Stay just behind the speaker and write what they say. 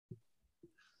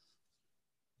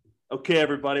Okay,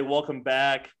 everybody, welcome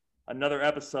back. Another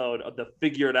episode of the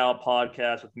Figure It Out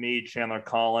podcast with me, Chandler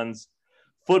Collins.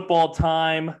 Football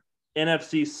time,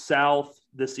 NFC South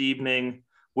this evening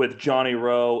with Johnny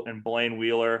Rowe and Blaine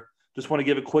Wheeler. Just want to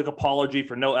give a quick apology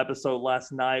for no episode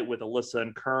last night with Alyssa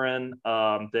and Curran.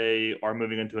 They are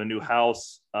moving into a new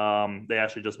house. They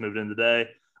actually just moved in today.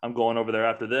 I'm going over there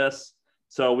after this.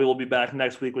 So we will be back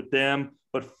next week with them,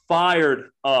 but fired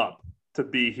up to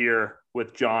be here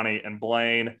with Johnny and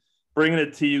Blaine, bringing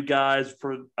it to you guys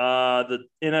for the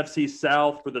NFC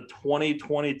South for the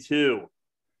 2022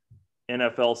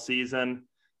 NFL season.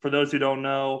 For those who don't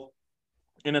know,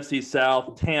 NFC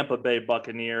South, Tampa Bay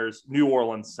Buccaneers, New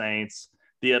Orleans Saints,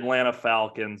 the Atlanta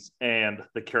Falcons, and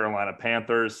the Carolina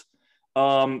Panthers.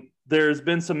 There's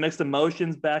been some mixed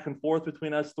emotions back and forth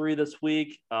between us three this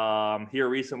week. Here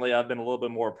recently, I've been a little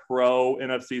bit more pro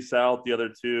NFC South. The other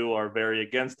two are very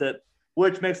against it,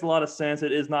 which makes a lot of sense.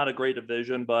 It is not a great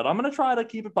division, but I'm going to try to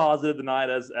keep it positive tonight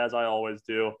as I always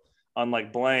do,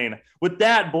 unlike Blaine. With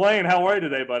that, Blaine, how are you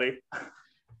today, buddy?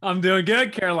 I'm doing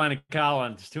good, Carolina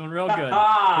Collins. Doing real good.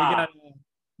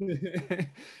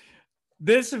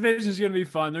 This division is going to be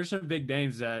fun. There's some big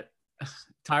names that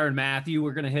Tyrann Mathieu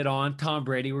we're going to hit on. Tom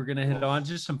Brady we're going to hit on.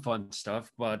 Just some fun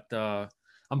stuff. But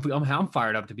I'm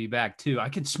fired up to be back, too. I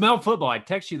can smell football. I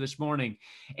texted you this morning.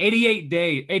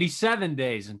 87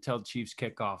 days until Chiefs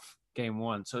kick off game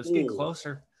one. So it's getting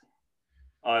closer.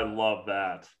 I love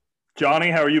that. Johnny,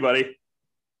 how are you, buddy?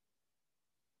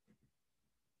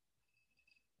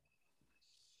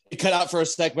 It cut out for a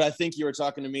sec, but I think you were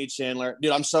talking to me, Chandler.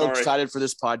 Dude, I'm so excited for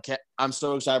this podcast. I'm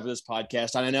so excited for this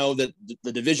podcast. And I know that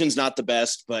the division's not the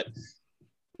best, but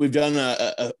we've done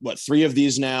three of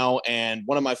these now. And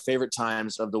one of my favorite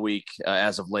times of the week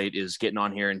as of late is getting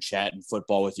on here and chatting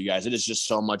football with you guys. It is just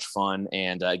so much fun,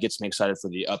 and it gets me excited for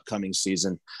the upcoming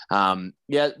season.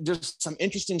 Just some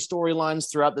interesting storylines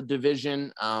throughout the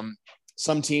division.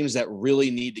 Some teams that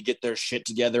really need to get their shit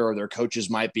together, or their coaches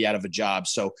might be out of a job.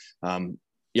 So,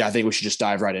 I think we should just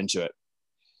dive right into it.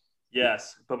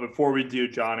 Yes, but before we do,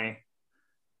 Johnny,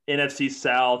 NFC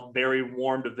South, very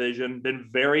warm division, been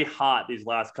very hot these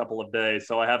last couple of days.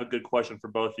 So I have a good question for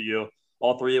both of you.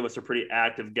 All three of us are pretty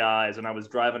active guys, and I was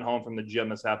driving home from the gym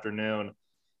this afternoon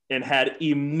and had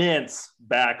immense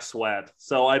back sweat.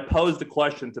 So I posed a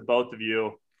question to both of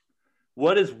you.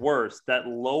 What is worse, that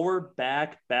lower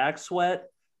back sweat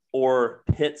or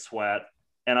pit sweat?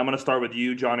 And I'm going to start with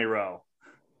you, Johnny Rowe.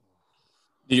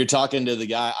 You're talking to the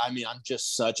guy. I mean, I'm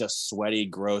just such a sweaty,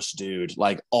 gross dude,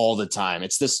 like all the time.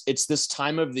 It's this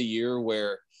time of the year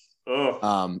where,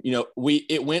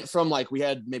 it went from like, we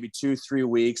had maybe 2-3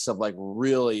 weeks of like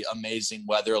really amazing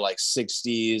weather, like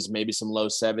 60s, maybe some low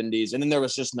 70s. And then there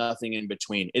was just nothing in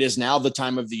between. It is now the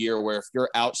time of the year where if you're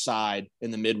outside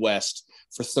in the Midwest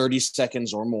for 30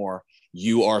 seconds or more,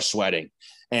 you are sweating.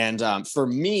 And for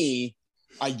me,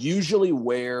 I usually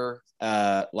wear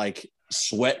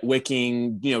sweat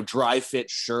wicking, dry fit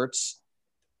shirts.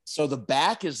 So the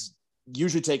back is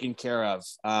usually taken care of.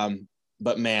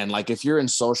 But man, like if you're in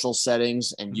social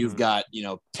settings and you've got,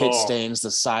 pit stains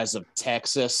the size of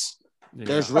Texas,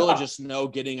 there's really just no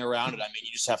getting around it. I mean,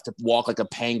 you just have to walk like a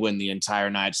penguin the entire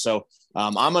night. So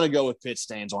I'm going to go with pit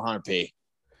stains 100p.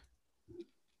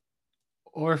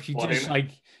 Or if you just like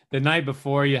the night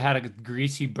before you had a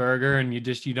greasy burger and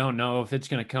you don't know if it's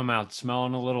going to come out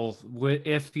smelling a little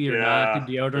iffy or not.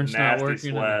 The deodorant's not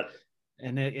working.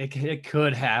 And it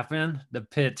could happen. The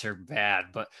pits are bad,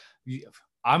 but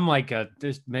I'm like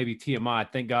this maybe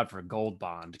TMI. Thank God for Gold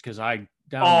Bond because I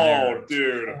down there.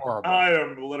 Dude, I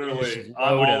am literally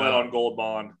I'm all in on Gold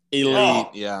Bond. Elite,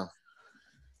 yeah.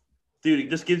 Dude, it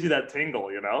just gives you that tingle,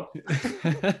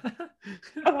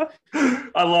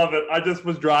 I love it. I just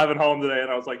was driving home today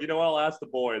and I was like, I'll ask the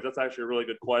boys. That's actually a really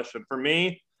good question. For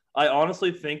me, I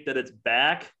honestly think that it's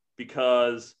back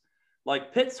because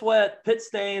like pit sweat, pit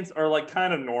stains are like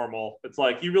kind of normal. It's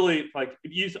like you really like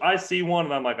I see one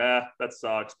and I'm like, that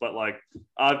sucks. But like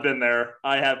I've been there.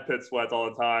 I have pit sweats all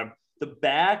the time. The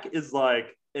back is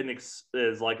like an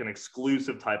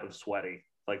exclusive type of sweaty.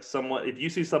 Like if you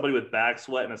see somebody with back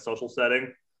sweat in a social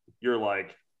setting, you're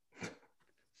like,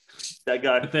 that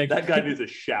guy needs a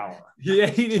shower. Yeah,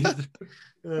 he needs.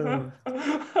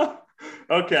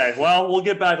 Okay, well, we'll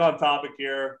get back on topic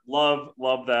here. Love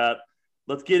that.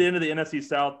 Let's get into the NFC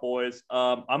South, boys.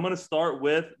 I'm going to start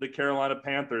with the Carolina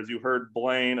Panthers. You heard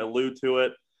Blaine allude to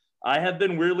it. I have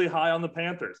been weirdly high on the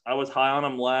Panthers. I was high on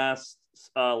them last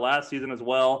season as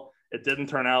well. It didn't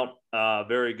turn out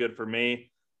very good for me.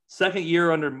 Second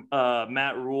year under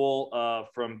Matt Rule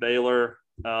from Baylor.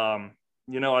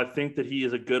 I think that he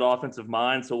is a good offensive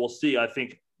mind, so we'll see. I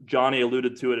think Johnny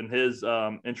alluded to it in his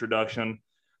introduction.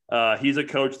 He's a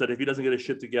coach that if he doesn't get his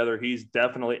shit together, he's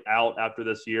definitely out after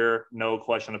this year. No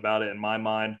question about it in my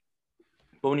mind.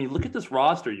 But when you look at this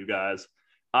roster, you guys,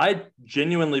 I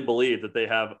genuinely believe that they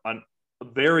have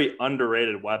very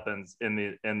underrated weapons in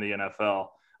the NFL.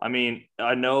 I mean,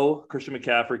 I know Christian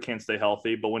McCaffrey can't stay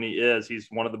healthy, but when he is, he's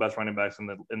one of the best running backs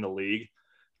in the league.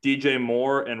 DJ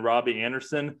Moore and Robbie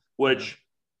Anderson, which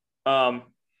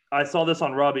I saw this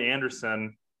on Robbie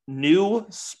Anderson, new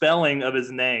spelling of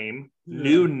his name,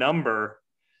 new number,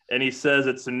 and he says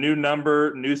it's a new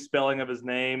number, new spelling of his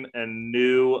name, and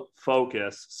new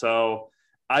focus. So,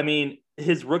 I mean,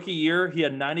 his rookie year, he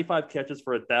had 95 catches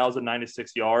for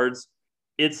 1,096 yards.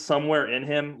 It's somewhere in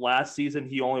him. Last season,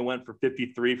 he only went for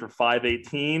 53 for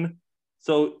 518.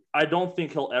 So I don't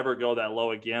think he'll ever go that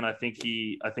low again. I think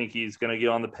he's going to get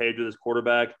on the page with his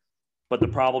quarterback. But the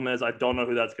problem is I don't know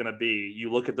who that's going to be.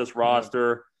 You look at this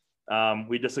roster.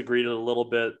 We disagreed a little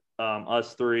bit,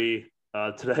 us three,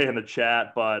 today in the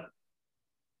chat. But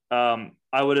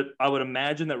I would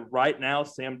imagine that right now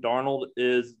Sam Darnold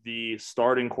is the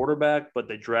starting quarterback, but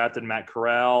they drafted Matt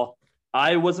Corral.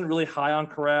 I wasn't really high on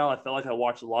Corral. I felt like I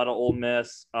watched a lot of Ole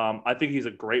Miss. I think he's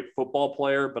a great football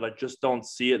player, but I just don't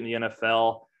see it in the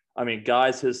NFL. I mean,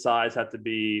 guys his size have to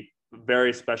be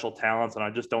very special talents, and I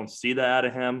just don't see that out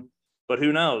of him. But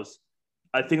who knows?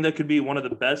 I think that could be one of the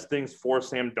best things for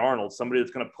Sam Darnold, somebody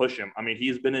that's going to push him. I mean,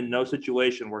 he's been in no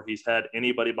situation where he's had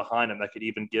anybody behind him that could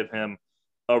even give him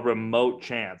a remote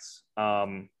chance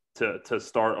to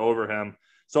start over him.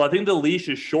 So I think the leash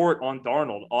is short on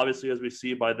Darnold, obviously, as we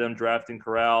see by them drafting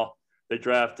Corral. They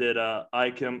drafted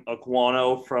Ikem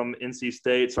Ekwonu from NC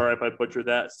State. Sorry if I butchered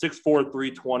that. 6'4",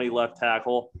 320 left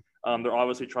tackle. They're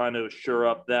obviously trying to shore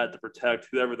up that to protect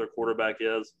whoever their quarterback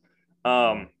is.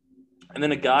 And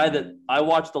then a guy that I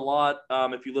watched a lot,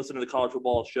 if you listen to the college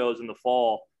football shows in the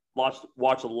fall,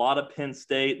 watched a lot of Penn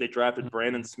State. They drafted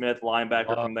Brandon Smith,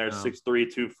 linebacker from there, 6'3",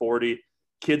 240.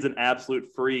 Kid's an absolute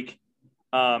freak.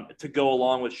 To go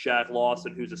along with Shaq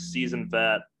Lawson, who's a seasoned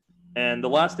vet. And the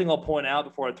last thing I'll point out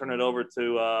before I turn it over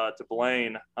to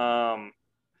Blaine,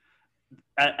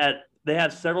 they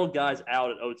had several guys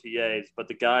out at OTAs, but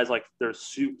the guys, like, they're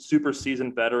super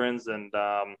seasoned veterans, and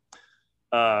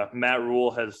Matt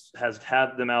Rule has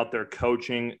had them out there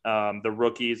coaching the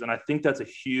rookies, and I think it's a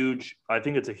huge what's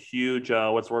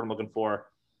the word I'm looking for?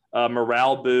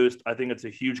 Morale boost. I think it's a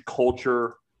huge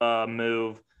culture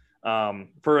move.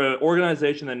 For an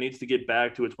organization that needs to get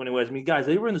back to its winning ways. I mean, guys,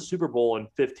 they were in the Super Bowl in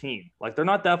 2015. Like, they're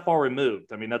not that far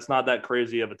removed. I mean, that's not that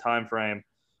crazy of a time frame.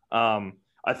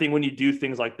 I think when you do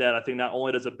things like that, I think not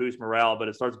only does it boost morale, but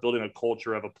it starts building a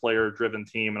culture of a player-driven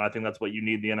team, and I think that's what you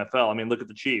need in the NFL. I mean, look at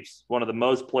the Chiefs, one of the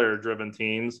most player-driven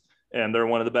teams, and they're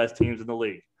one of the best teams in the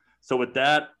league. So with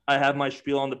that, I have my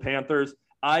spiel on the Panthers.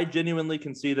 I genuinely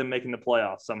can see them making the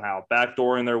playoffs somehow,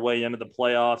 backdooring their way into the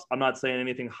playoffs. I'm not saying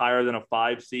anything higher than a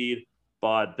 5 seed,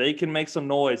 but they can make some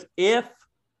noise if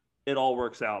it all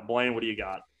works out. Blaine, what do you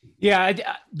got? Yeah,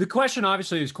 the question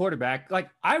obviously is quarterback.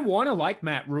 Like, I want to like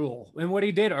Matt Rule and what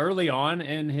he did early on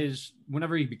in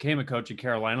whenever he became a coach at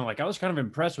Carolina. Like, I was kind of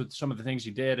impressed with some of the things he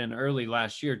did in early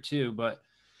last year too, but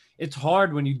it's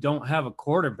hard when you don't have a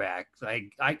quarterback.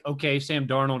 Like, Sam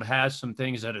Darnold has some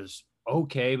things that is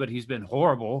okay, but he's been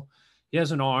horrible. He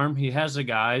has an arm. He has the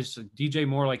guys. DJ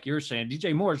Moore, like you're saying,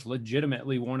 DJ Moore is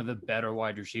legitimately one of the better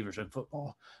wide receivers in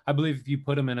football. I believe if you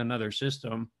put him in another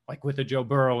system, like with a Joe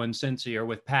Burrow and Cincy or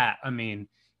with Pat, I mean,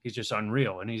 he's just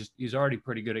unreal. And he's already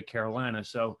pretty good at Carolina.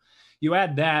 So you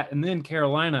add that, and then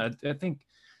Carolina, I think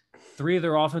 3 of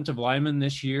their offensive linemen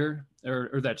this year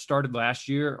or that started last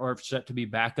year are set to be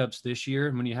backups this year.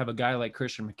 And when you have a guy like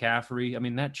Christian McCaffrey, I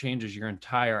mean, that changes your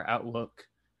entire outlook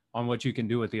on what you can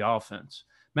do with the offense.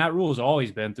 Matt Rule has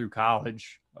always been through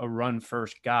college a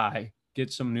run-first guy.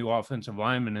 Get some new offensive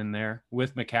linemen in there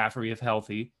with McCaffrey if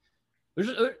healthy.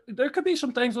 There could be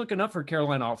some things looking up for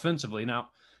Carolina offensively.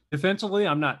 Now, defensively,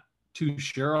 I'm not too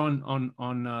sure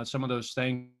on some of those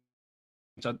things.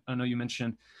 I know you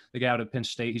mentioned the guy out of Penn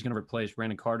State. He's going to replace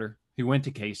Brandon Carter. He went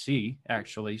to KC,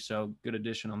 actually, so good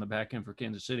addition on the back end for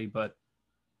Kansas City. But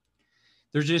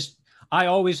I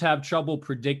always have trouble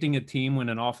predicting a team when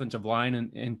an offensive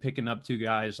line and picking up 2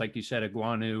 guys, like you said,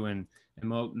 Ekwonu and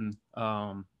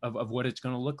Moton, of what it's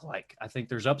going to look like. I think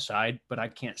there's upside, but I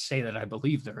can't say that I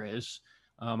believe there is.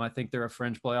 I think they're a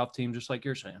fringe playoff team, just like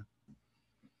you're saying.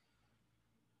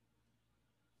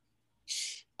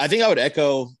 I think I would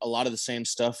echo a lot of the same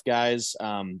stuff, guys.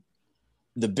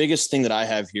 The biggest thing that I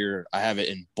have here, I have it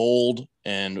in bold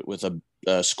and with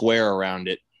a square around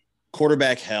it,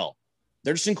 quarterback hell.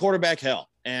 They're just in quarterback hell,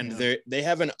 and they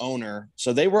have an owner.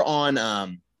 So they were on,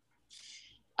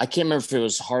 I I can't remember if it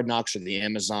was Hard Knocks or the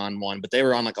Amazon one, but they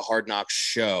were on like a Hard Knocks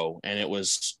show, and it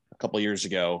was a couple of years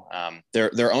ago.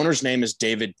 Their owner's name is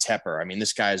David Tepper. I mean,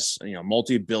 this guy's,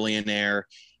 multi-billionaire.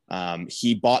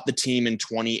 He bought the team in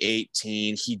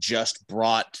 2018. He just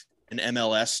brought an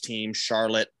MLS team,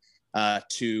 Charlotte,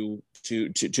 to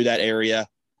that area.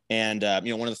 And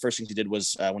one of the first things he did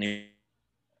was when he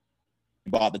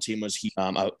bought the team was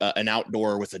an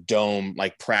outdoor with a dome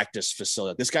like practice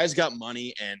facility. This guy's got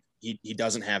money and he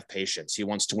doesn't have patience. He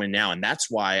wants to win now, and that's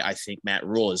why I think Matt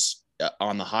Rhule is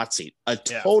on the hot seat.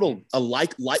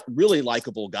 Really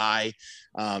likable guy,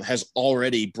 has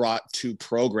already brought 2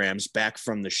 programs back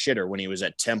from the shitter when he was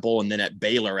at Temple and then at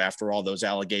Baylor after all those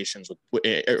allegations with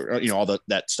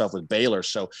that stuff with Baylor.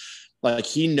 So like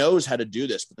he knows how to do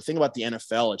this. But the thing about the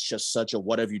NFL, it's just such a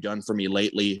what have you done for me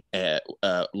lately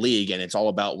league, and it's all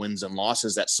about wins and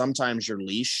losses, that sometimes your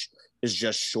leash is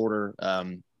just shorter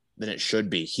than it should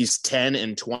be. He's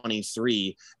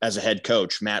 10-23 as a head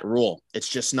coach, Matt Rhule. It's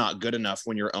just not good enough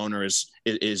when your owner is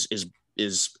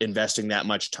investing that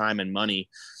much time and money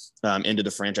into the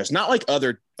franchise. Not like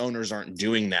other owners aren't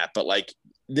doing that, but like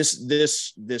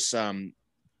this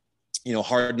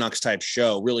Hard Knocks type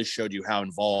show really showed you how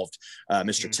involved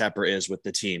Mr. Tepper is with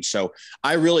the team. So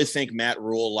I really think Matt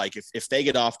Rhule, like if they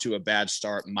get off to a bad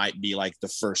start, might be like the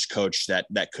first coach that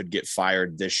could get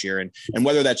fired this year. And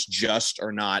whether that's just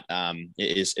or not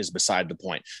is beside the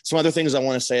point. Some other things I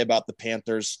want to say about the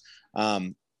Panthers.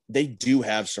 They do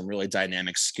have some really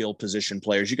dynamic skill position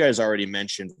players. You guys already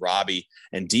mentioned Robbie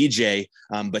and DJ,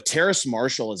 but Terrace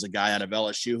Marshall is a guy out of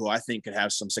LSU who I think could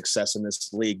have some success in this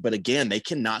league. But again, they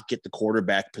cannot get the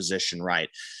quarterback position right.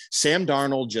 Sam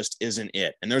Darnold just isn't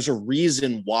it. And there's a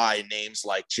reason why names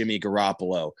like Jimmy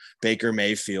Garoppolo, Baker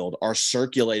Mayfield are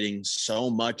circulating so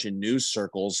much in news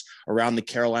circles around the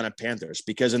Carolina Panthers,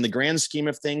 because in the grand scheme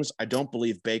of things, I don't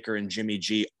believe Baker and Jimmy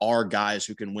G are guys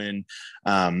who can win,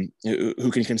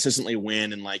 who can consistently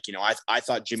win. And I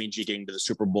thought Jimmy G getting to the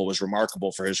Super Bowl was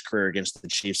remarkable for his career against the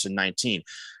Chiefs in 19,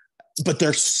 but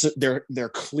they're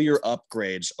clear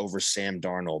upgrades over Sam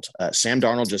Darnold. Sam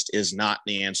Darnold just is not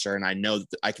the answer. And I know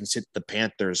that I can sit the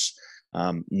Panthers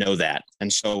know that.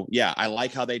 And so, yeah, I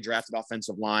like how they drafted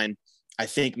offensive line. I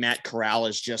think Matt Corral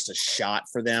is just a shot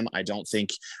for them. I don't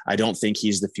think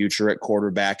he's the future at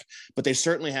quarterback, but they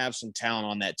certainly have some talent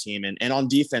on that team and on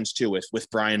defense too, with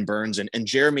Brian Burns and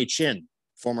Jeremy Chin,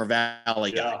 former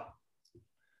Valley guy.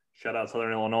 Shout out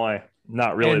Southern Illinois.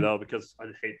 Not really though, because I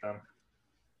just hate them.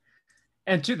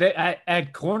 And too, they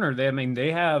at corner,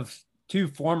 they have 2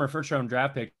 former first-round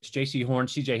draft picks, J.C. Horn,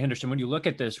 C.J. Henderson. When you look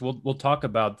at this, we'll talk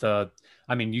about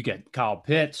you get Kyle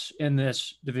Pitts in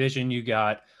this division. You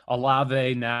got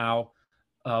Olave now,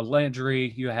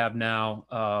 Landry. You have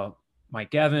now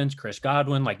Mike Evans, Chris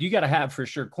Godwin. Like, you got to have for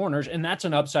sure corners, and that's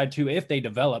an upside too if they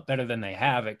develop better than they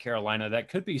have at Carolina. That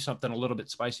could be something a little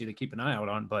bit spicy to keep an eye out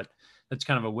on, but that's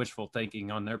kind of a wishful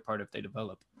thinking on their part if they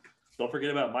develop. Don't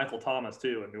forget about Michael Thomas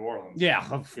too in New Orleans. Yeah,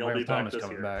 he'll be back this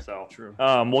year. Back. So true.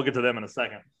 We'll get to them in a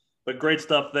second. But great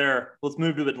stuff there. Let's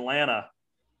move to Atlanta.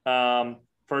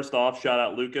 First off, shout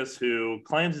out Lucas, who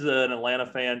claims he's an Atlanta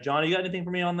fan. John, you got anything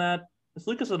for me on that? Is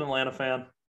Lucas an Atlanta fan?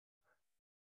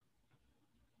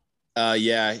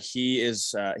 Yeah, he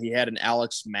is. He had an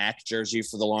Alex Mack jersey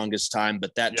for the longest time,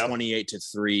 but that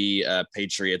 28-3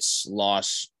 Patriots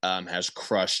loss has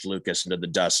crushed Lucas into the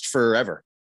dust forever.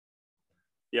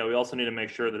 Yeah, we also need to make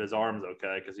sure that his arm's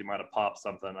okay, because he might have popped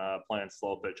something playing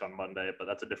slow pitch on Monday, but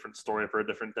that's a different story for a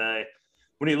different day.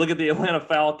 When you look at the Atlanta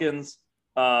Falcons,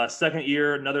 another second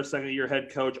year head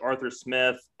coach, Arthur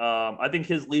Smith, I think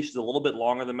his leash is a little bit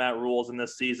longer than Matt Rhule's in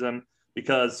this season,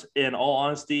 because in all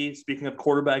honesty, speaking of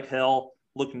quarterback hell,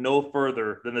 look no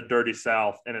further than the Dirty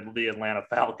South and the Atlanta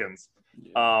Falcons.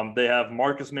 They have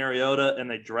Marcus Mariota,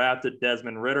 and they drafted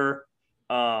Desmond Ridder.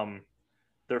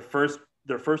 Their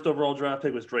first overall draft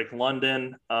pick was Drake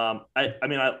London.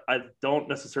 I don't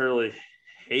necessarily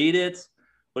hate it,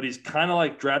 but he's kind of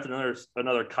like drafted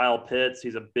another Kyle Pitts.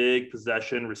 He's a big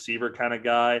possession receiver kind of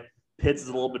guy. Pitts is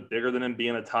a little bit bigger than him,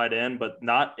 being a tight end, but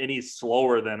not any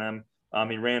slower than him.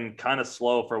 He ran kind of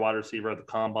slow for a wide receiver at the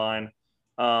combine.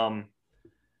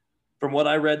 From what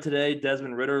I read today,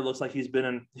 Desmond Ridder looks like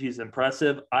he's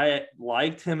impressive. I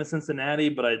liked him in Cincinnati,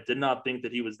 but I did not think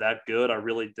that he was that good. I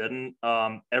really didn't.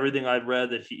 Everything I've read,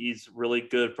 that he's really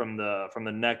good from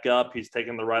the neck up. He's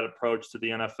taken the right approach to the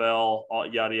NFL,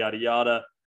 yada, yada, yada.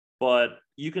 But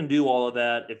you can do all of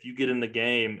that if you get in the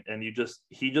game, and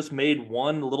he just made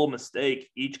one little mistake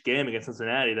each game against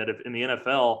Cincinnati, that if in the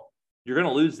NFL, you're going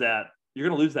to lose that. You're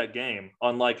going to lose that game,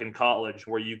 unlike in college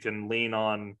where you can lean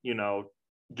on,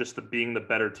 just being the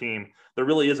better team. There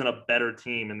really isn't a better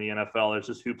team in the NFL. It's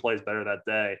just who plays better that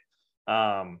day.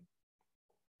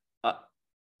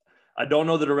 I don't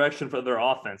know the direction for their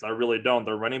offense. I really don't.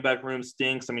 Their running back room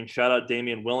stinks. I mean, shout out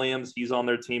Damian Williams. He's on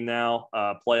their team now.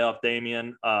 Playoff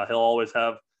Damian. He'll always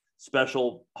have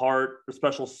special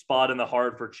spot in the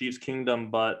heart for Chiefs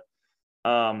Kingdom. But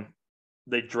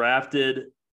they drafted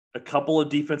a couple of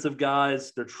defensive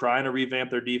guys. They're trying to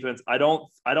revamp their defense. I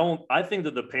think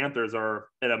that the Panthers are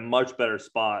in a much better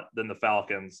spot than the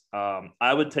Falcons.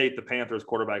 I would take the Panthers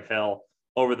quarterback hell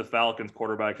over the Falcons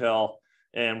quarterback hell.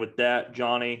 And with that,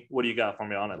 Johnny, what do you got for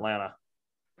me on Atlanta?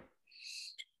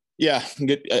 Yeah,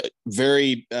 good.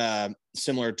 Very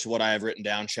similar to what I have written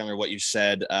down, Chandler, what you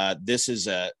said. This is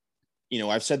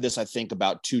I've said this, I think,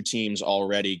 about two teams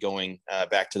already going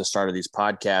back to the start of these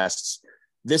podcasts.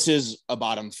 This is a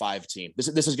bottom 5 team.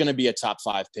 This is going to be a top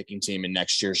 5 picking team in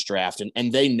next year's draft.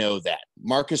 And they know that.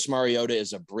 Marcus Mariota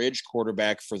is a bridge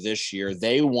quarterback for this year.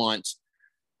 They want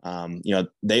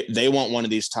they want one of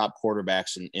these top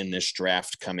quarterbacks in this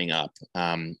draft coming up.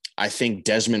 I think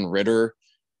Desmond Ridder,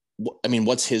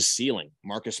 what's his ceiling?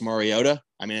 Marcus Mariota?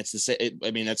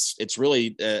 It's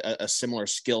really a similar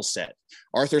skill set.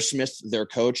 Arthur Smith, their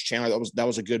coach, Chandler, that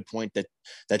was a good point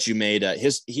that you made.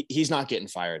 He's not getting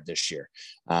fired this year.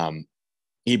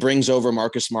 He brings over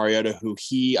Marcus Mariota, who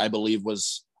I believe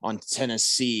was on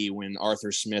Tennessee when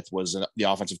Arthur Smith was the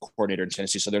offensive coordinator in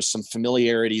Tennessee. So there's some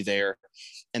familiarity there.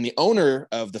 And the owner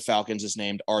of the Falcons is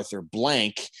named Arthur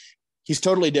Blank. He's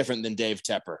totally different than Dave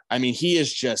Tepper. He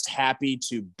is just happy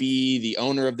to be the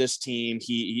owner of this team.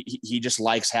 He just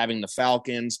likes having the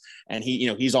Falcons, and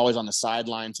he's always on the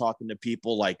sideline talking to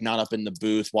people, like not up in the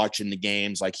booth watching the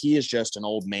games. Like, he is just an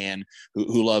old man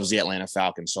who loves the Atlanta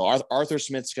Falcons. So Arthur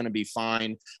Smith's going to be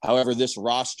fine. However, this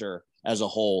roster as a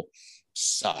whole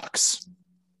sucks.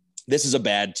 This is a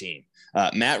bad team.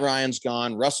 Matt Ryan's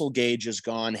gone. Russell Gage is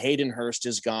gone. Hayden Hurst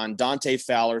is gone. Dante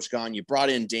Fowler's gone. You brought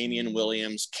in Damian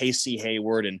Williams, Casey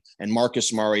Hayward, and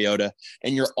Marcus Mariota.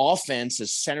 And your offense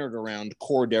is centered around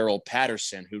Cordero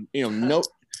Patterson, who, not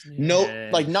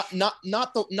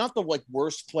the like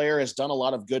worst player, has done a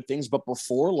lot of good things. But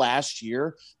before last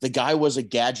year, the guy was a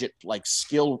gadget, like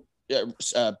skill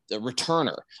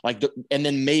returner, and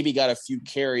then maybe got a few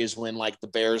carries when the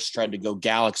Bears tried to go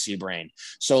galaxy brain.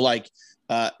 So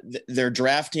they're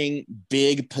drafting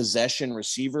big possession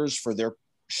receivers for their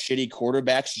shitty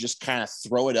quarterbacks to just kind of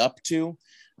throw it up to.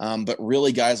 But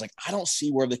really, guys, I don't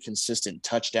see where the consistent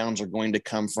touchdowns are going to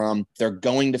come from. They're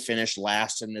going to finish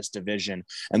last in this division,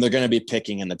 and they're going to be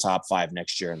picking in the top 5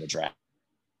 next year in the draft.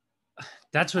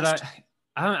 That's what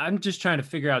I'm just trying to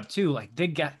figure out too.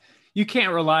 You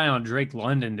can't rely on Drake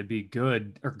London to be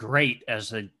good or great as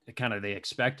they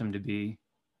expect him to be.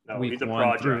 No, he's a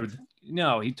project.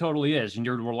 No, he totally is. And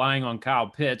you're relying on Kyle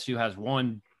Pitts, who has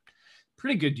one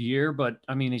pretty good year, but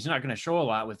he's not going to show a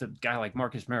lot with a guy like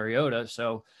Marcus Mariota.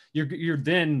 So you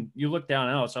look down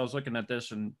else. I was looking at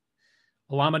this, and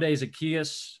Olamide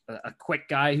Zaccheaus, a quick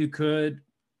guy who could,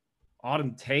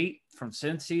 Auden Tate from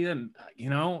Cincy,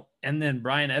 and then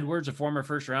Brian Edwards, a former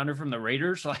first rounder from the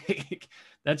Raiders.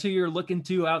 That's who you're looking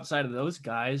to outside of those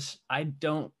guys. I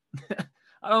don't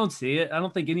see it. I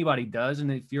don't think anybody does.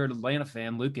 And if you're an Atlanta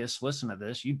fan, Lucas, listen to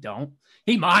this. You don't.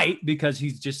 He might, because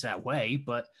he's just that way.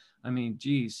 But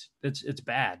geez, it's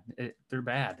bad. They're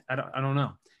bad. I don't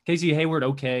know. Casey Hayward,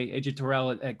 okay. AJ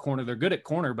Terrell at corner. They're good at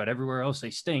corner, but everywhere else they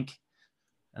stink.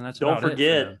 And that's don't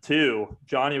forget too.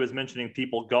 Johnny was mentioning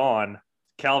people gone.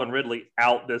 Calvin Ridley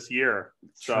out this year.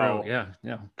 So true.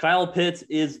 Yeah. Kyle Pitts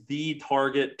is the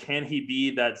target. Can he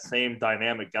be that same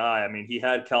dynamic guy? He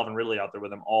had Calvin Ridley out there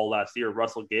with him all last year,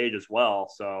 Russell Gage as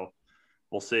well. So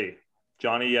we'll see.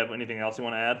 Johnny, you have anything else you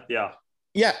want to add?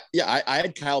 Yeah. I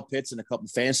had Kyle Pitts in a couple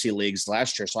fantasy leagues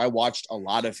last year, so I watched a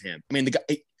lot of him.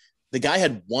 The guy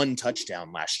had 1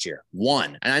 touchdown last year.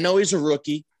 1. And I know he's a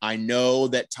rookie. I know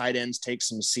that tight ends take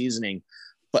some seasoning.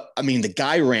 But, the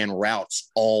guy ran routes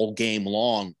all game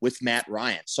long with Matt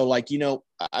Ryan. So,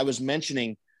 I was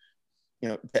mentioning,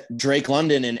 Drake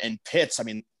London and Pitts.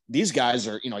 These guys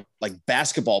are, like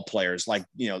basketball players,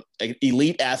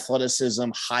 elite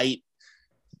athleticism, height,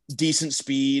 decent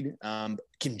speed,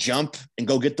 can jump and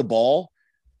go get the ball.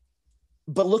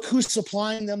 But look who's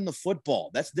supplying them the football.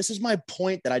 This is my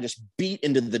point that I just beat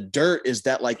into the dirt, is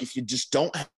that, if you just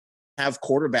don't have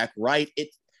quarterback right,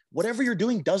 whatever you're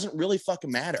doing doesn't really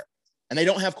fucking matter. And they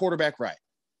don't have quarterback right.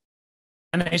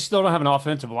 And they still don't have an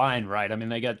offensive line right.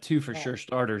 They got 2 for sure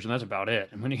starters, and that's about it.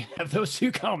 And when you have those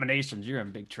 2 combinations, you're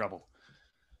in big trouble.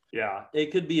 Yeah,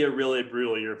 it could be a really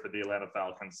brutal year for the Atlanta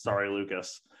Falcons. Sorry,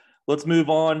 Lucas. Let's move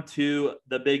on to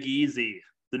the Big Easy.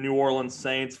 the New Orleans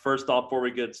Saints. First off, before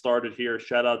we get started here,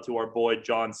 shout out to our boy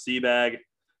John Seabag,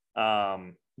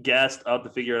 guest of the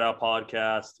Figure It Out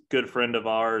podcast, good friend of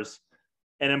ours,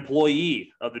 an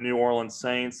employee of the New Orleans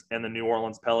Saints and the New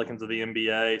Orleans Pelicans of the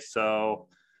NBA. So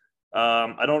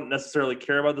I don't necessarily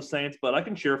care about the Saints, but I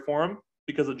can cheer for them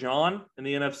because of John in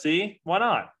the NFC. Why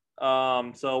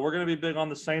not? So we're going to be big on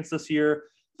the Saints this year.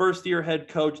 First-year head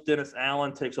coach Dennis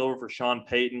Allen takes over for Sean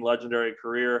Payton, legendary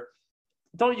career.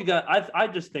 Don't you guys? I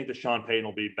just think that Sean Payton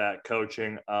will be back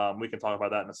coaching. We can talk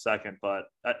about that in a second, but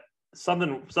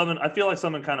something. I feel like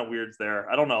something kind of weird's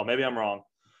there. I don't know. Maybe I'm wrong.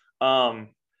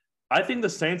 I think the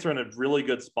Saints are in a really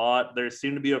good spot. They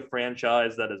seem to be a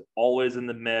franchise that is always in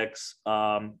the mix.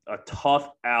 A tough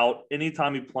out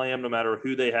anytime you play them, no matter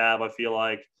who they have. I feel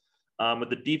like with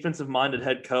the defensive-minded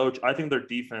head coach, I think their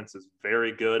defense is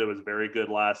very good. It was very good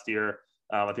last year.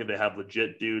 I think they have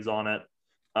legit dudes on it.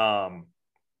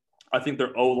 I think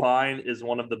their O-line is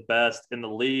one of the best in the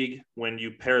league. When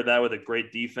you pair that with a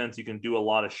great defense, you can do a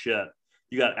lot of shit.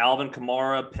 You got Alvin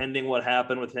Kamara, pending what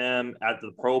happened with him at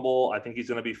the Pro Bowl. I think he's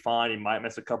going to be fine. He might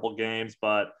miss a couple games,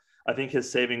 but I think his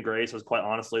saving grace was quite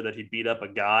honestly that he beat up a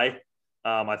guy.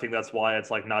 I think that's why it's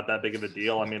like not that big of a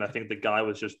deal. I mean, I think the guy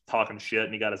was just talking shit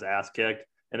and he got his ass kicked,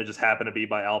 and it just happened to be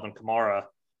by Alvin Kamara.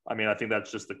 I mean, I think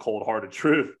that's just the cold-hearted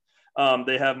truth.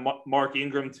 They have Mark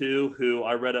Ingram too, who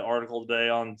I read an article today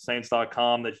on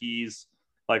Saints.com that he's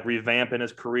like revamping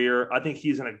his career. I think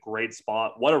he's in a great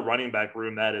spot. What a running back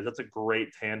room that is. That's a great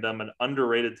tandem, an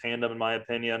underrated tandem in my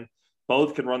opinion.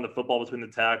 Both can run the football between the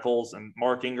tackles, and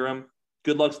Mark Ingram,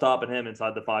 good luck stopping him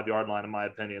inside the 5-yard line in my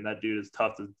opinion. That dude is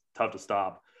tough to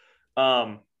stop.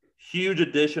 Huge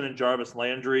addition in Jarvis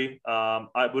Landry.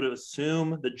 I would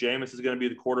assume that Jameis is going to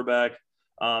be the quarterback.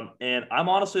 And I'm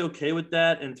honestly okay with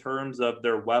that in terms of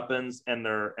their weapons and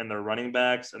their running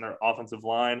backs and their offensive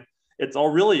line. It's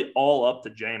really all up to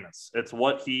Jameis. It's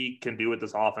what he can do with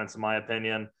this offense, in my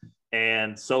opinion.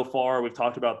 And so far, we've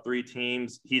talked about 3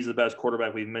 teams. He's the best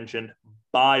quarterback we've mentioned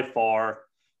by far.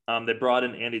 They brought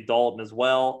in Andy Dalton as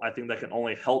well. I think that can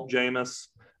only help Jameis.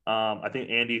 I think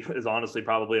Andy is honestly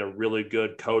probably a really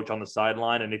good coach on the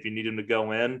sideline. And if you need him to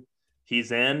go in,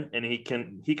 he's in, and he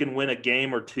can win a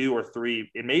game or 2 or 3,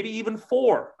 and maybe even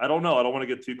 4. I don't know. I don't want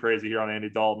to get too crazy here on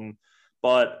Andy Dalton,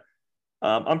 but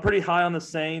I'm pretty high on the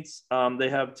Saints. They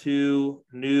have 2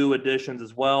 new additions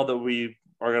as well that we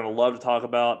are going to love to talk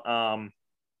about.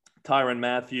 Tyrann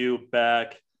Mathieu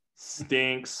back,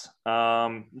 stinks.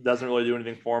 Doesn't really do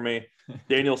anything for me.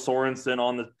 Daniel Sorensen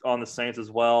on the Saints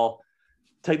as well.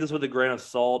 Take this with a grain of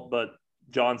salt, but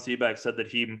John Seaback said that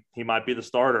he might be the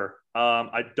starter.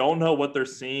 I don't know what they're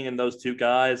seeing in those 2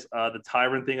 guys. The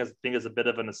Tyrann thing, I think, is a bit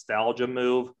of a nostalgia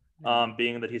move,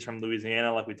 being that he's from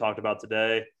Louisiana, like we talked about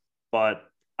today. But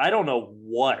I don't know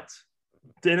what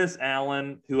Dennis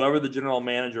Allen, whoever the general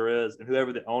manager is, and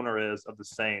whoever the owner is of the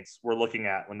Saints, were looking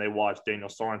at when they watched Daniel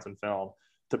Sorensen film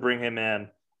to bring him in.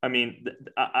 I mean,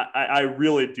 I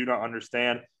really do not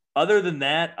understand. Other than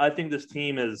that, I think this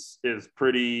team is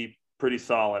pretty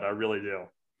solid. I really do.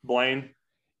 Blaine?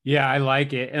 Yeah, I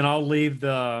like it. And I'll leave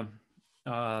the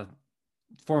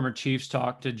former Chiefs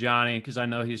talk to Johnny because I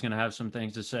know he's going to have some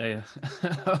things to say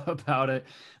about it.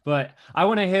 But I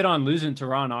want to hit on losing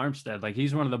Teron Armstead. Like,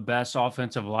 he's one of the best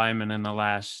offensive linemen in the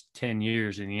last 10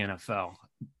 years in the NFL.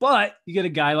 But you get a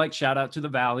guy like, shout out to the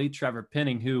Valley, Trevor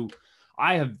Penning, who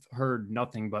I have heard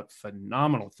nothing but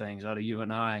phenomenal things out of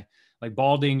UNI. Like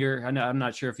Baldinger, I'm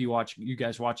not sure if you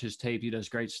guys watch his tape. He does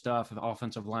great stuff, an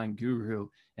offensive line guru,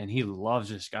 and he loves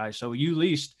this guy. So you at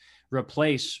least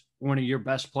replace one of your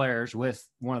best players with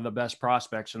one of the best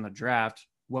prospects in the draft.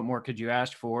 What more could you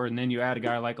ask for? And then you add a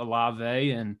guy like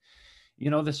Olave, and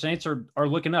the Saints are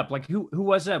looking up. Like who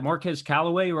was that? Marquez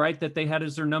Callaway, right? That they had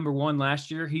as their number 1 last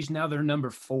year. He's now their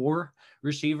number 4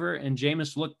 receiver, and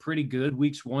Jameis looked pretty good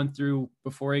weeks 1 through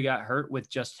before he got hurt with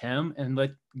just him. And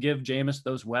give Jameis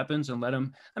those weapons and let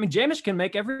him. I mean, Jameis can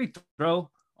make every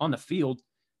throw on the field.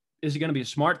 Is it going to be a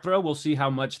smart throw? We'll see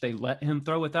how much they let him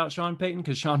throw without Sean Payton,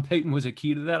 because Sean Payton was a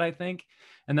key to that, I think.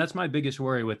 And that's my biggest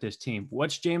worry with this team.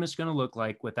 What's Jameis going to look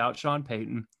like without Sean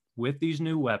Payton with these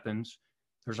new weapons?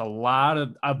 There's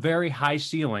a very high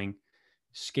ceiling.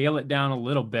 Scale it down a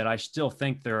little bit. I still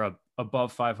think they're a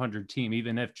above 500 team,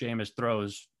 even if Jameis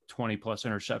throws 20 plus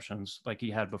interceptions like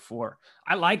he had before.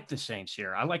 I like the Saints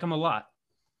here. I like them a lot.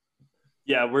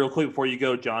 Yeah, real quick before you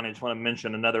go, John, I just want to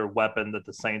mention another weapon that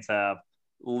the Saints have.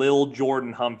 Lil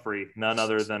Jordan Humphrey, none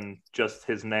other than just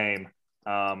his name.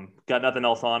 Got nothing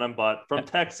else on him, but from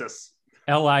Texas.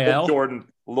 Lil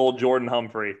Lil Jordan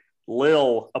Humphrey.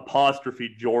 Lil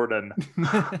apostrophe Jordan.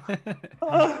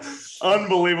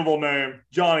 Unbelievable name.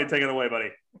 Johnny, take it away,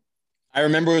 buddy. I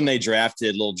remember when they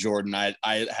drafted Lil Jordan, I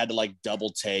had to like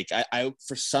double take. I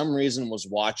for some reason was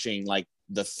watching like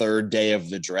the third day of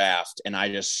the draft, and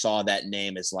I just saw that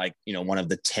name as like, you know, one of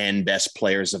the 10 best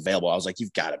players available. I was like,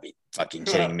 you've got to be fucking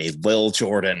kidding me, Lil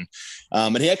Jordan.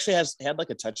 And he actually had like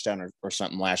a touchdown or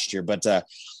something last year. But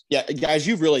yeah, guys,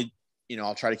 you've really, you know,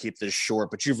 I'll try to keep this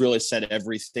short, but you've really said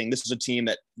everything. This is a team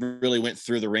that really went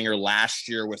through the ringer last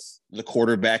year with the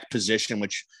quarterback position,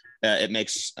 which it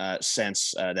makes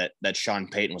sense that Sean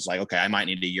Payton was like, okay, I might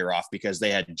need a year off, because they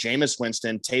had Jameis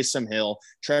Winston, Taysom Hill,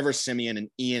 Trevor Siemian, and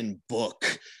Ian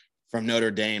Book from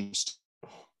Notre Dame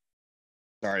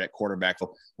start at quarterback.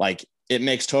 Like, it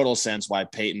makes total sense why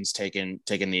Payton's taken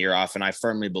the year off, and I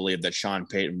firmly believe that Sean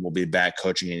Payton will be back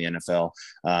coaching in the NFL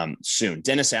soon.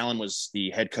 Dennis Allen was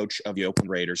the head coach of the Oakland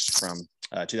Raiders from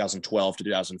 2012 to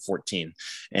 2014,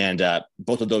 and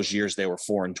both of those years they were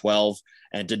 4-12,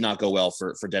 and it did not go well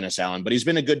for Dennis Allen. But he's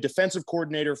been a good defensive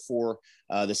coordinator for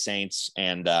the Saints,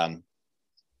 and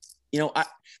you know,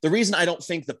 the reason I don't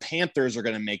think the Panthers are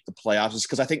going to make the playoffs is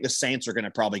because I think the Saints are going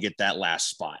to probably get that last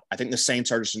spot. I think the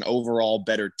Saints are just an overall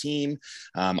better team.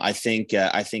 I think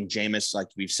Jameis, like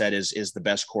we've said, is the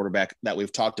best quarterback that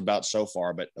we've talked about so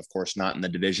far, but of course not in the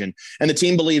division. And the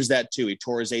team believes that too. He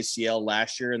tore his ACL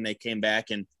last year, and they came back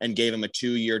and gave him a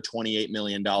 2-year, $28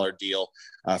 million deal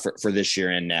for this year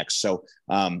and next. So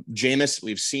Jameis,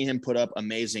 we've seen him put up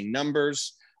amazing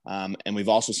numbers, and we've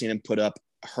also seen him put up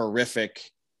horrific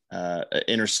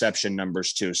interception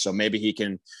numbers too. So maybe he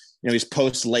can, you know, he's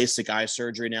post LASIK eye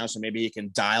surgery now, so maybe he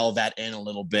can dial that in a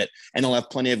little bit, and he'll have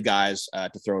plenty of guys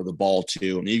to throw the ball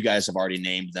to. And you guys have already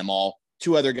named them all.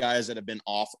 2 other guys that have been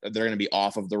off, they're going to be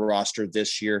off of the roster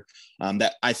this year,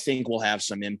 that I think will have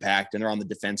some impact, and they're on the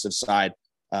defensive side.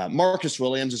 Marcus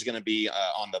Williams is going to be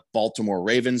on the Baltimore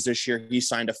Ravens this year. He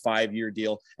signed a 5-year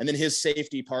deal, and then his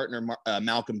safety partner,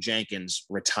 Malcolm Jenkins,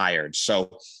 retired.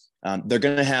 So they're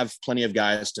going to have plenty of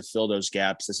guys to fill those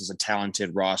gaps. This is a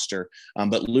talented roster,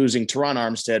 but losing Teron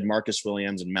Armstead, Marcus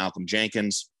Williams, and Malcolm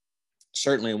Jenkins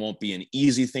certainly won't be an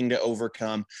easy thing to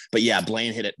overcome. But yeah,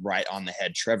 Blaine hit it right on the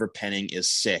head. Trevor Penning is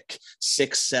sick,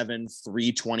 6'7",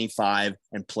 325,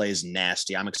 and plays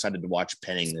nasty. I'm excited to watch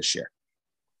Penning this year.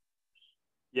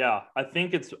 Yeah, I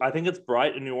think it's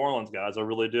bright in New Orleans, guys. I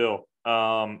really do.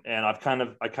 And I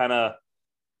kind of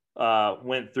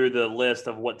went through the list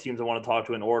of what teams I want to talk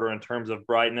to in order in terms of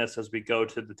brightness as we go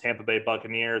to the Tampa Bay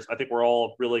Buccaneers. I think we're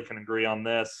all really can agree on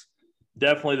this.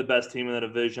 Definitely the best team in the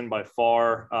division by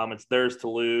far. It's theirs to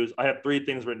lose. I have 3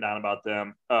 things written down about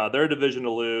them. Their division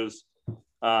to lose.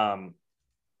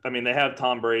 I mean, they have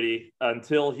Tom Brady.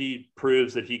 Until he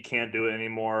proves that he can't do it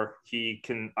anymore,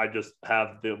 I just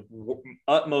have the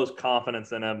utmost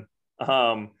confidence in him.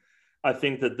 I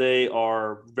think that they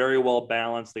are very well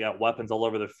balanced. They got weapons all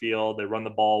over the field. They run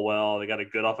the ball well. They got a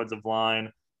good offensive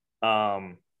line.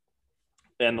 And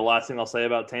the last thing I'll say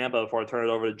about Tampa before I turn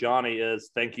it over to Johnny is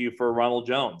thank you for Ronald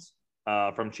Jones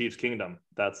from Chiefs Kingdom.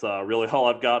 That's really all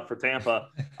I've got for Tampa.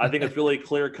 I think it's really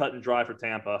clear, cut, and dry for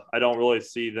Tampa. I don't really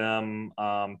see them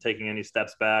taking any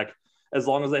steps back as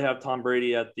long as they have Tom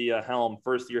Brady at the helm.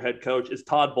 First-year head coach is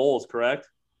Todd Bowles, correct?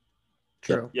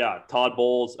 True. Yeah, Todd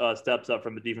Bowles steps up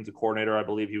from the defensive coordinator. I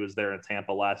believe he was there in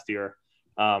Tampa last year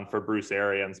for Bruce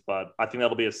Arians, but I think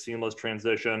that'll be a seamless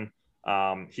transition.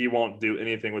 He won't do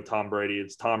anything with Tom Brady.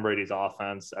 It's Tom Brady's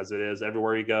offense as it is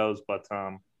everywhere he goes. But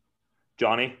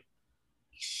Johnny?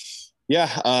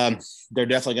 Yeah, they're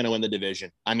definitely going to win the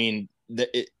division. I mean,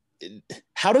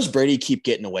 how does Brady keep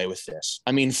getting away with this?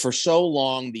 I mean, for so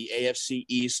long, the AFC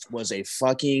East was a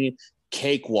fucking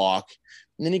cakewalk.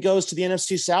 And then he goes to the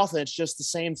NFC South, and it's just the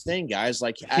same thing, guys.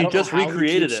 Like, he just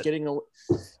recreated it.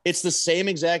 It's the same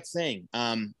exact thing.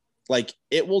 Like,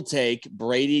 it will take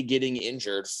Brady getting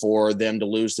injured for them to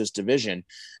lose this division.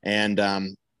 And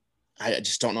I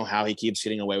just don't know how he keeps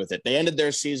getting away with it. They ended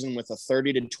their season with a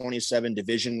 30-27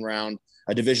 divisional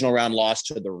round loss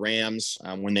to the Rams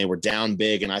when they were down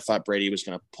big. And I thought Brady was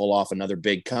going to pull off another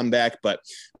big comeback, but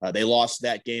they lost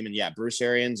that game. And yeah, Bruce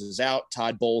Arians is out.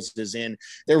 Todd Bowles is in.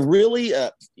 They're really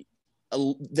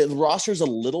the roster's a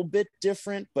little bit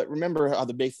different, but remember how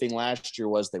the big thing last year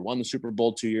was they won the Super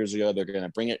Bowl 2 years ago. They're going to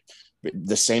bring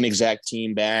the same exact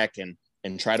team back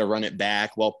and try to run it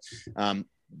back. Well,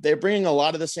 they're bringing a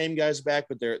lot of the same guys back,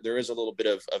 but there is a little bit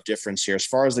of difference here. As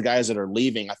far as the guys that are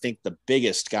leaving, I think the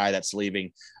biggest guy that's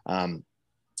leaving, in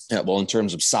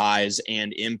terms of size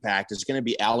and impact, is going to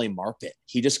be Ali Marpet.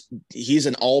 He's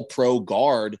an all-pro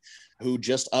guard who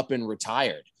just up and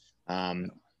retired.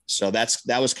 So that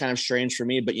was kind of strange for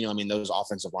me, but those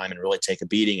offensive linemen really take a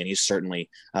beating, and he's certainly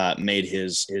made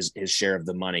his share of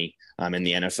the money in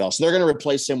the NFL. So they're going to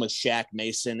replace him with Shaq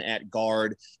Mason at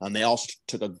guard. They also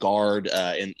took a guard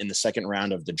in the second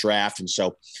round of the draft, and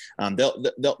so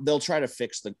they'll try to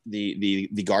fix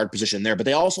the guard position there. But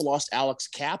they also lost Alex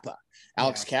Kappa.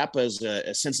 Alex Kappa is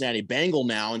a Cincinnati Bengal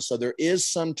now, and so there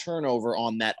is some turnover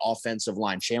on that offensive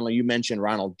line. Chandler, you mentioned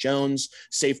Ronald Jones.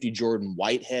 Safety Jordan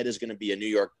Whitehead is going to be a New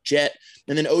York Jet.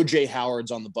 And then O.J.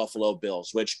 Howard's on the Buffalo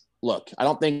Bills, which, look, I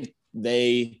don't think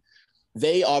they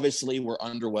obviously were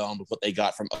underwhelmed with what they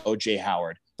got from O.J.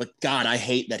 Howard. But, God, I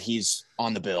hate that he's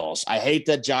on the Bills. I hate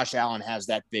that Josh Allen has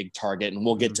that big target, and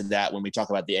we'll get to that when we talk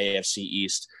about the AFC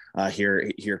East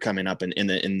here coming up in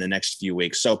the next few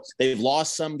weeks. So they've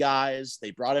lost some guys. They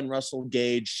brought in Russell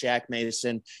Gage, Shaq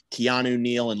Mason, Keanu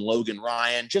Neal, and Logan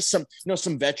Ryan. Just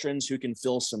some veterans who can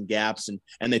fill some gaps, and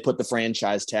they put the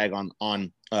franchise tag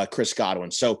on Chris Godwin.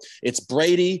 So it's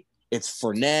Brady, it's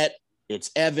Fournette,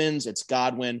 it's Evans, it's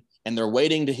Godwin. And they're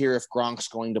waiting to hear if Gronk's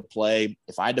going to play.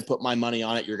 If I had to put my money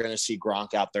on it, you're going to see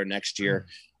Gronk out there next year.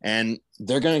 And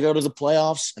they're going to go to the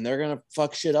playoffs, and they're going to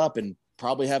fuck shit up and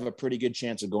probably have a pretty good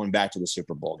chance of going back to the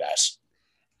Super Bowl, guys.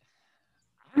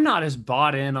 I'm not as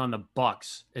bought in on the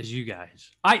Bucs as you guys.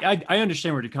 I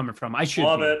understand where you're coming from. I should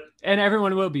love be. it. And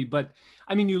everyone will be. But,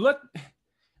 I mean, you look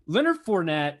 – Leonard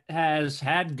Fournette has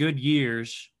had good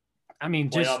years. I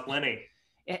mean, playoff Lenny.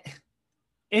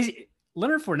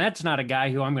 Leonard Fournette's not a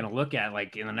guy who I'm going to look at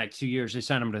like in the next 2 years. They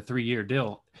signed him to a 3-year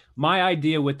deal. My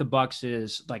idea with the Bucs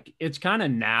is like it's kind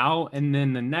of now, and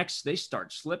then the next they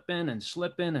start slipping.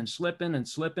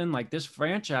 Like this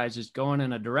franchise is going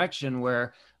in a direction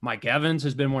where Mike Evans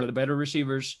has been one of the better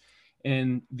receivers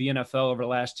in the NFL over the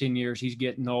last 10 years. He's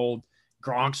getting old.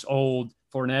 Gronk's old.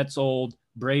 Fournette's old.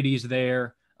 Brady's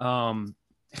there.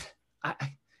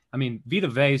 I mean, Vita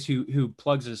Vea's who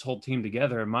plugs this whole team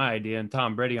together, in my idea, and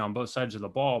Tom Brady on both sides of the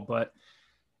ball. But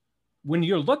when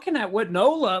you're looking at what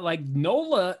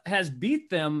Nola has beat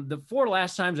them the 4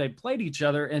 last times they played each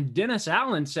other, and Dennis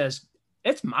Allen says,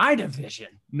 it's my division.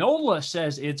 Nola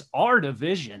says it's our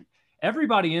division.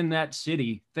 Everybody in that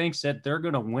city thinks that they're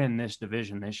going to win this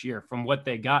division this year from what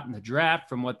they got in the draft,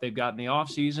 from what they've got in the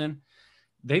offseason.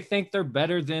 They think they're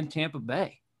better than Tampa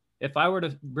Bay. If I were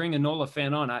to bring a NOLA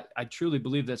fan on, I truly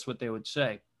believe that's what they would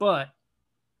say. But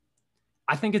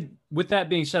I think with that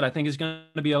being said, I think it's going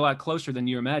to be a lot closer than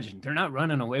you imagine. They're not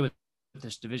running away with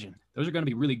this division. Those are going to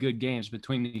be really good games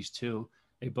between these two.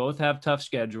 They both have tough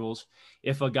schedules.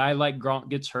 If a guy like Gronk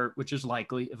gets hurt, which is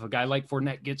likely, if a guy like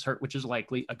Fournette gets hurt, which is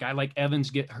likely, a guy like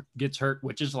Evans gets hurt,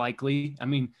 which is likely. I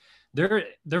mean, they're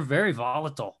very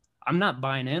volatile. I'm not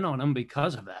buying in on them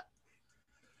because of that.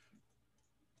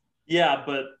 Yeah,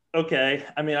 but okay.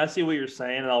 I mean, I see what you're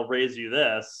saying, and I'll raise you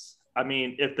this. I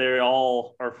mean, if they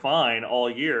all are fine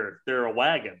all year, they're a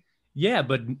wagon. Yeah,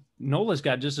 but Nola's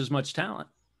got just as much talent.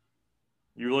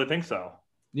 You really think so?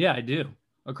 Yeah, I do.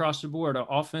 Across the board,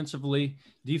 offensively,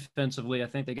 defensively, I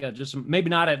think they got just maybe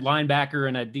not at linebacker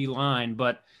and at D-line,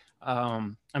 but I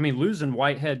mean, losing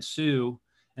Whitehead, Sue,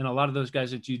 and a lot of those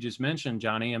guys that you just mentioned,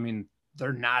 Johnny, I mean,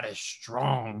 they're not as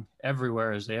strong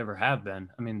everywhere as they ever have been.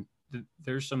 I mean,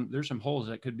 there's some holes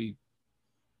that could be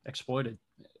exploited,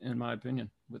 in my opinion,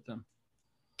 with them.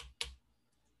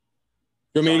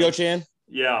 You want me to go, Chan?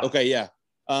 Yeah. Okay, yeah.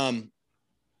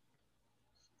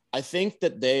 I think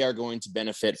that they are going to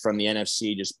benefit from the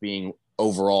NFC just being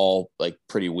overall like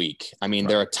pretty weak. I mean,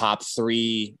 they're a top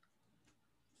 3,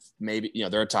 maybe,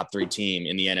 they're a top 3 team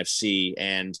in the NFC.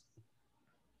 And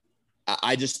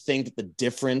I just think that the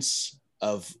difference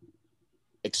of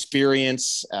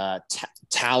experience,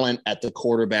 talent at the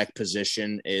quarterback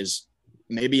position is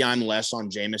maybe I'm less on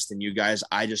Jameis than you guys.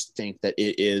 I just think that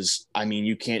it is, I mean,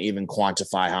 you can't even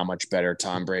quantify how much better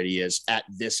Tom Brady is at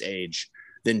this age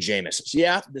than Jameis. So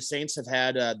yeah, the Saints have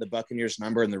had the Buccaneers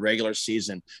number in the regular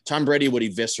season. Tom Brady would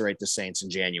eviscerate the Saints in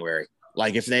January.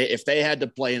 Like if they had to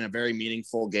play in a very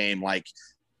meaningful game, like,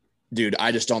 dude,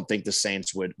 I just don't think the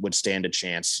Saints would stand a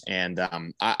chance. And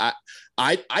I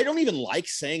don't even like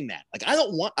saying that. Like, I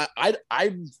don't want,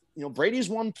 Brady's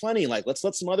won plenty. Like, let's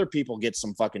let some other people get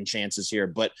some fucking chances here.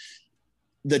 But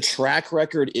the track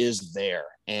record is there.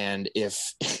 And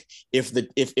if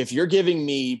you're giving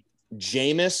me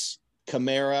Jameis,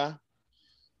 Kamara,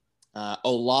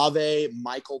 Olave,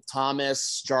 Michael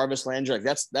Thomas, Jarvis Landry,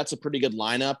 like that's a pretty good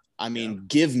lineup. I mean,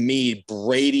 give me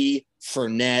Brady,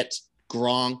 Fournette,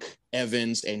 Gronk,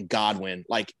 Evans, and Godwin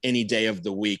like any day of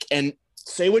the week. And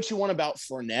say what you want about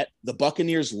Fournette, the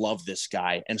Buccaneers love this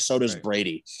guy, and so does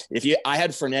Brady. I had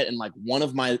Fournette in like one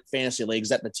of my fantasy leagues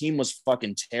that the team was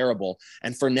fucking terrible,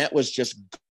 and Fournette was just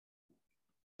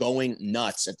going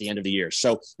nuts at the end of the year.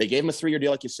 So they gave him a 3-year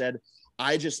deal, like you said.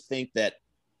 I just think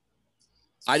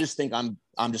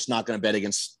I'm just not going to bet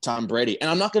against Tom Brady,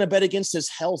 and I'm not going to bet against his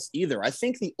health either. I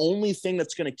think the only thing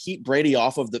that's going to keep Brady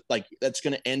off of that's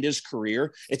going to end his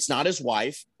career, it's not his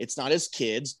wife, it's not his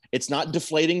kids, it's not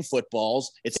deflating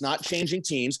footballs, it's not changing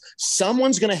teams.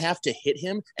 Someone's going to have to hit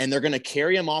him, and they're going to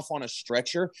carry him off on a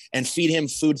stretcher and feed him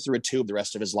food through a tube the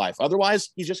rest of his life. Otherwise,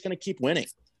 he's just going to keep winning.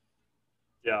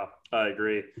 Yeah, I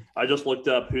agree. I just looked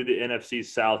up who the NFC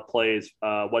South plays,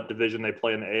 what division they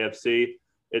play in the AFC.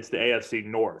 It's the AFC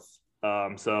North.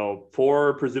 So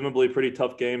 4 presumably pretty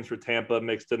tough games for Tampa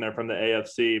mixed in there from the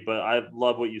AFC. But I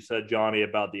love what you said, Johnny,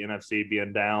 about the NFC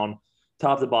being down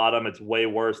top to bottom. It's way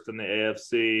worse than the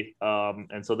AFC.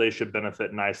 And so they should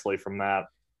benefit nicely from that.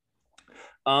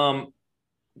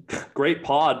 Great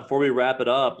pod. Before we wrap it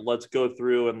up, let's go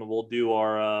through and we'll do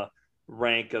our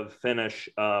rank of finish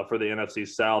for the NFC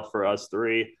South for us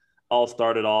three. I'll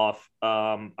start it off.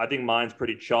 I think mine's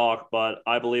pretty chalk, but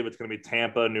I believe it's going to be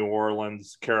Tampa, New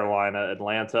Orleans, Carolina,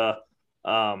 Atlanta.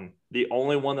 The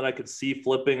only one that I could see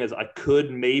flipping is I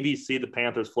could maybe see the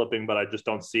Panthers flipping, but I just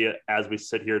don't see it as we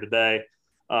sit here today.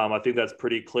 I think that's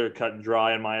pretty clear, cut, and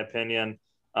dry in my opinion.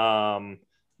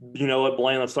 You know what,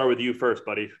 Blaine, let's start with you first,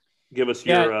 buddy. Give us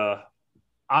your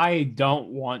I don't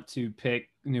want to pick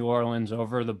New Orleans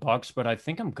over the Bucs, but I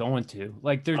think I'm going to.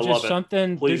 Like, there's just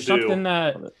something. There's something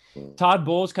that Todd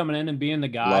Bowles coming in and being the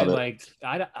guy. Like,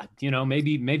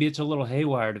 maybe it's a little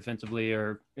haywire defensively,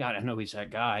 or I don't know he's that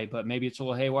guy, but maybe it's a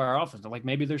little haywire offensive. Like,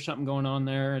 maybe there's something going on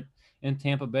there in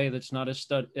Tampa Bay that's not as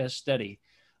steady.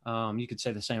 You could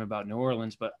say the same about New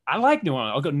Orleans, but I like New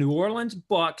Orleans. I'll go New Orleans,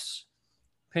 Bucs,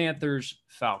 Panthers,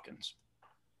 Falcons.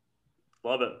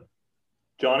 Love it,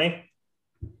 Johnny.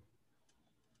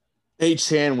 Hey,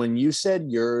 Chan, when you said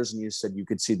yours and you said you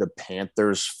could see the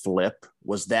Panthers flip,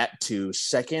 was that to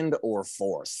second or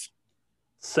fourth?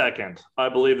 Second. I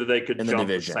believe that they could in jump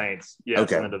the Saints.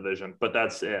 Yes, in the division. But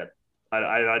that's it.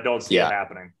 I don't see it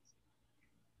happening.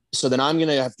 So then I'm going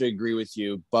to have to agree with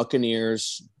you.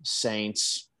 Buccaneers,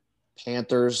 Saints,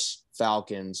 Panthers,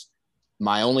 Falcons.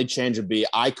 My only change would be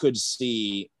I could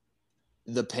see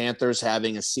the Panthers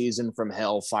having a season from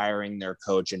hell, firing their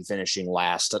coach and finishing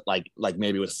last at like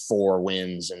maybe with 4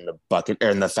 wins, and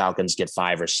the Falcons get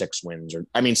 5 or 6 wins, or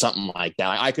something like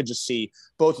that. I could just see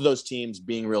both of those teams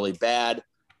being really bad.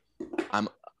 I'm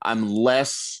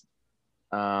less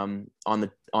on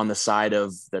the side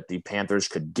of that the Panthers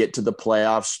could get to the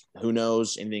playoffs. Who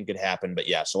knows? Anything could happen. But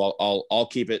yeah, so I'll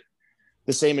keep it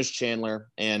the same as Chandler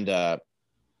and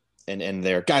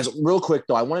there. Guys, real quick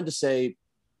though, I wanted to say,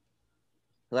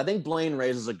 I think Blaine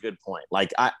raises a good point.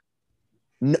 Like, I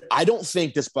don't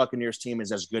think this Buccaneers team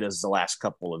is as good as the last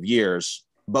couple of years,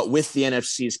 but with the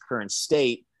NFC's current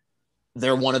state,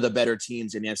 they're one of the better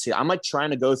teams in the NFC. I'm like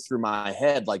trying to go through my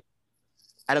head, like,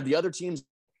 out of the other teams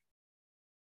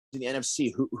in the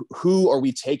NFC, who are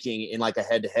we taking in like a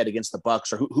head-to-head against the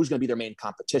Bucs, or who's going to be their main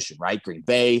competition, right? Green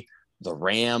Bay, the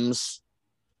Rams,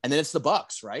 and then it's the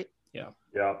Bucs, right? Yeah.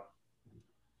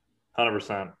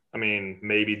 100%.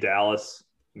 Maybe Dallas.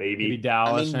 Maybe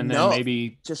Dallas, and then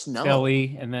maybe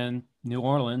Philly, and then New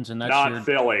Orleans, and that's not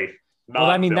Philly.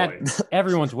 Philly. That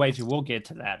everyone's way too. We'll get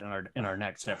to that in our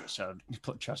next episode.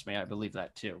 Trust me, I believe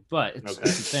that too. But it's a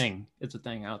thing. It's a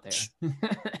thing out there.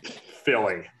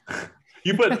 Philly.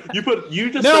 You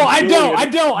just no, I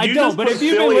don't. But if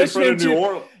you've been listening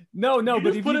to No,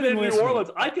 but if put you've it in been New Orleans,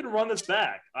 I can run this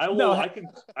back. I will. No, I can.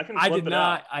 I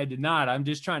did not. I'm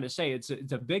just trying to say it's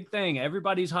a big thing.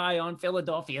 Everybody's high on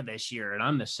Philadelphia this year, and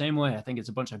I'm the same way. I think it's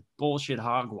a bunch of bullshit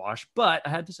hogwash, but I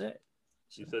had to say it.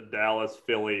 You said Dallas,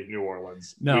 Philly, New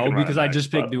Orleans. No, because I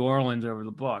just picked New Orleans over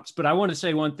the Bucs. But I want to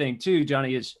say one thing too,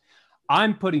 Johnny, is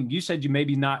I'm putting. You said you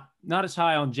maybe not as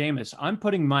high on Jameis. I'm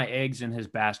putting my eggs in his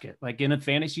basket. Like in a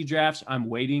fantasy drafts, I'm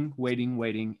waiting,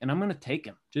 and I'm going to take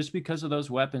him just because of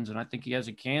those weapons. And I think he has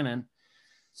a cannon.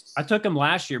 I took him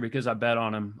last year because I bet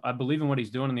on him. I believe in what he's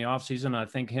doing in the offseason. I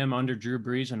think him under Drew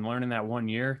Brees and learning that 1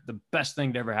 year, the best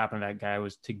thing to ever happen to that guy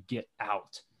was to get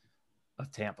out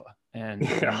of Tampa. And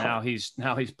now he's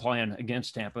playing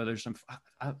against Tampa. There's some,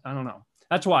 I don't know.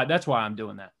 That's why I'm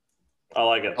doing that. I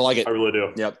like it. I really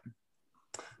do. Yep.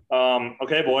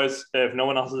 Okay, boys. If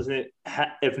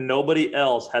nobody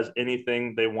else has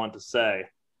anything they want to say,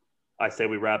 I say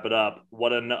we wrap it up.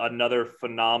 What another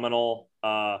phenomenal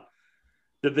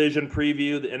division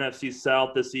preview, the NFC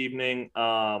South this evening.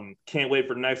 Can't wait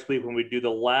for next week when we do the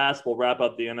last. We'll wrap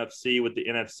up the NFC with the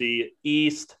NFC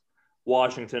East.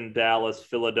 Washington, Dallas,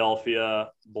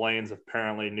 Philadelphia, Blaine's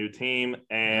apparently new team,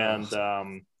 and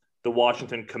the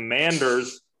Washington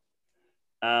Commanders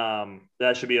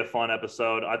That should be a fun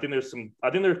episode. I think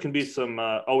there can be some.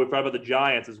 We forgot about the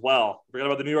Giants as well. Forgot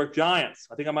about the New York Giants.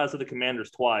 I think I might have said the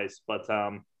Commanders twice, but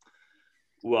I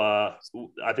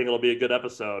think it'll be a good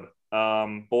episode.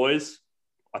 Boys,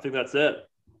 I think that's it.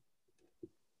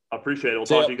 I appreciate it. We'll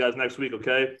talk to you guys next week.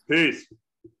 Okay, peace.